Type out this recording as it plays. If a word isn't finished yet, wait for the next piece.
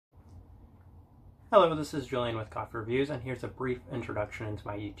Hello, this is Julian with Coffee Reviews, and here's a brief introduction into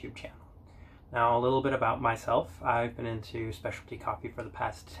my YouTube channel. Now, a little bit about myself. I've been into specialty coffee for the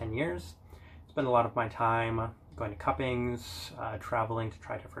past 10 years. Spent a lot of my time going to cuppings, traveling to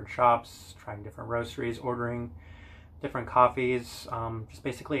try different shops, trying different roasteries, ordering different coffees, just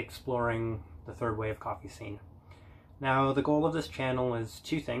basically exploring the third wave coffee scene. Now, the goal of this channel is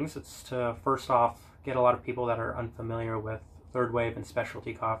two things. It's to, first off, get a lot of people that are unfamiliar with third wave and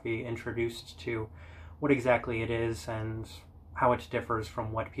specialty coffee introduced to what exactly it is and how it differs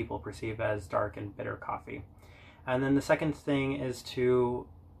from what people perceive as dark and bitter coffee. And then the second thing is to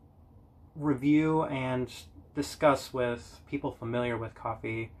review and discuss with people familiar with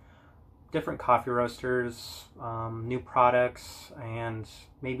coffee, different coffee roasters, new products, and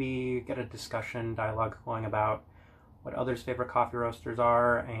maybe get a discussion, dialogue going about what others' favorite coffee roasters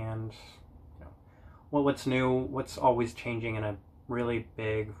are and what's new, what's always changing in a really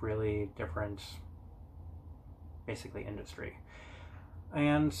big, really different, basically, industry.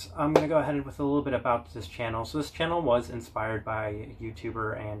 And I'm going to go ahead with a little bit about this channel. So this channel was inspired by a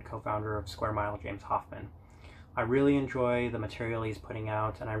YouTuber and co-founder of Square Mile, James Hoffmann. I really enjoy the material he's putting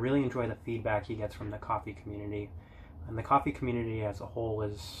out, and I really enjoy the feedback he gets from the coffee community. And the coffee community as a whole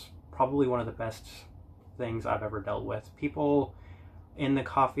is probably one of the best things I've ever dealt with. People in the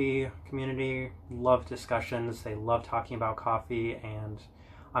coffee community love discussions, they love talking about coffee, and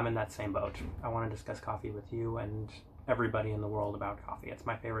I'm in that same boat. I want to discuss coffee with you and everybody in the world about coffee. It's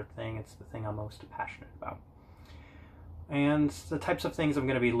my favorite thing, it's the thing I'm most passionate about. And the types of things I'm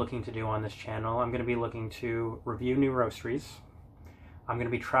going to be looking to do on this channel, I'm going to be looking to review new roasteries. I'm going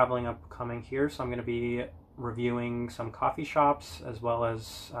to be traveling upcoming here, so I'm going to be reviewing some coffee shops as well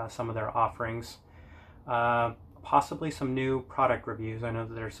as some of their offerings. Possibly some new product reviews. I know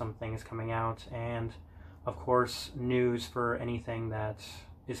that there's some things coming out, and of course news for anything that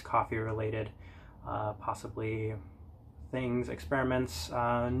is coffee related, possibly things, experiments,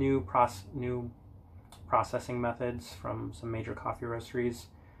 new processing methods from some major coffee roasteries.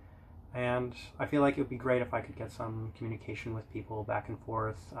 And I feel like it would be great if I could get some communication with people back and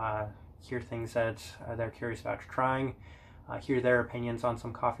forth, hear things that they're curious about trying, hear their opinions on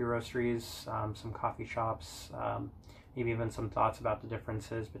some coffee roasteries, some coffee shops, maybe even some thoughts about the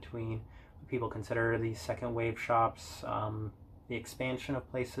differences between what people consider these second wave shops, the expansion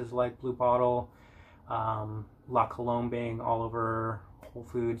of places like Blue Bottle, La Colombe being all over Whole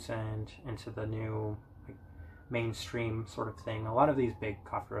Foods and into the new mainstream sort of thing. A lot of these big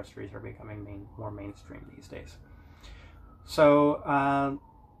coffee roasteries are becoming more mainstream these days. So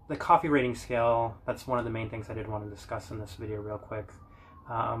the coffee rating scale, that's one of the main things I did want to discuss in this video real quick.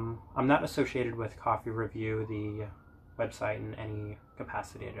 I'm not associated with Coffee Review, the website, in any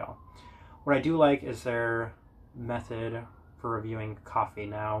capacity at all. What I do like is their method for reviewing coffee.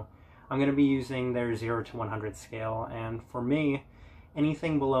 Now, I'm going to be using their 0 to 100 scale, and for me,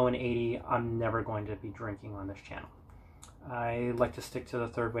 anything below an 80, I'm never going to be drinking on this channel. I like to stick to the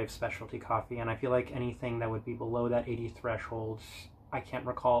third wave specialty coffee, and I feel like anything that would be below that 80 threshold, I can't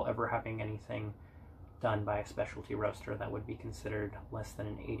recall ever having anything done by a specialty roaster that would be considered less than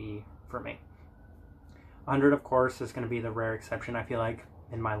an 80 for me. 100, of course, is going to be the rare exception. I feel like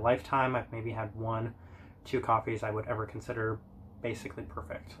in my lifetime, I've maybe had 1, 2 coffees I would ever consider basically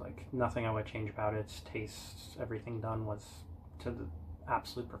perfect. Like, nothing I would change about its taste. Everything done was to the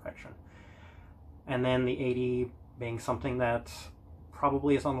absolute perfection. And then the 80 being something that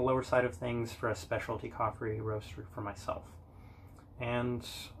probably is on the lower side of things for a specialty coffee roaster for myself. And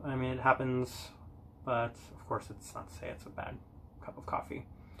I mean, it happens, but of course it's not to say it's a bad cup of coffee.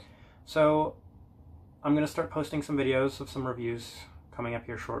 So I'm going to start posting some videos of some reviews coming up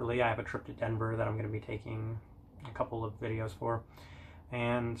here shortly. I have a trip to Denver that I'm going to be taking a couple of videos for,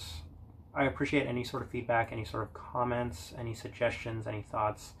 and I appreciate any sort of feedback, any sort of comments, any suggestions, any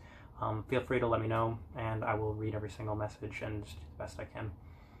thoughts. Feel free to let me know, and I will read every single message and do the best I can.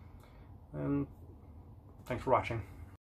 And thanks for watching.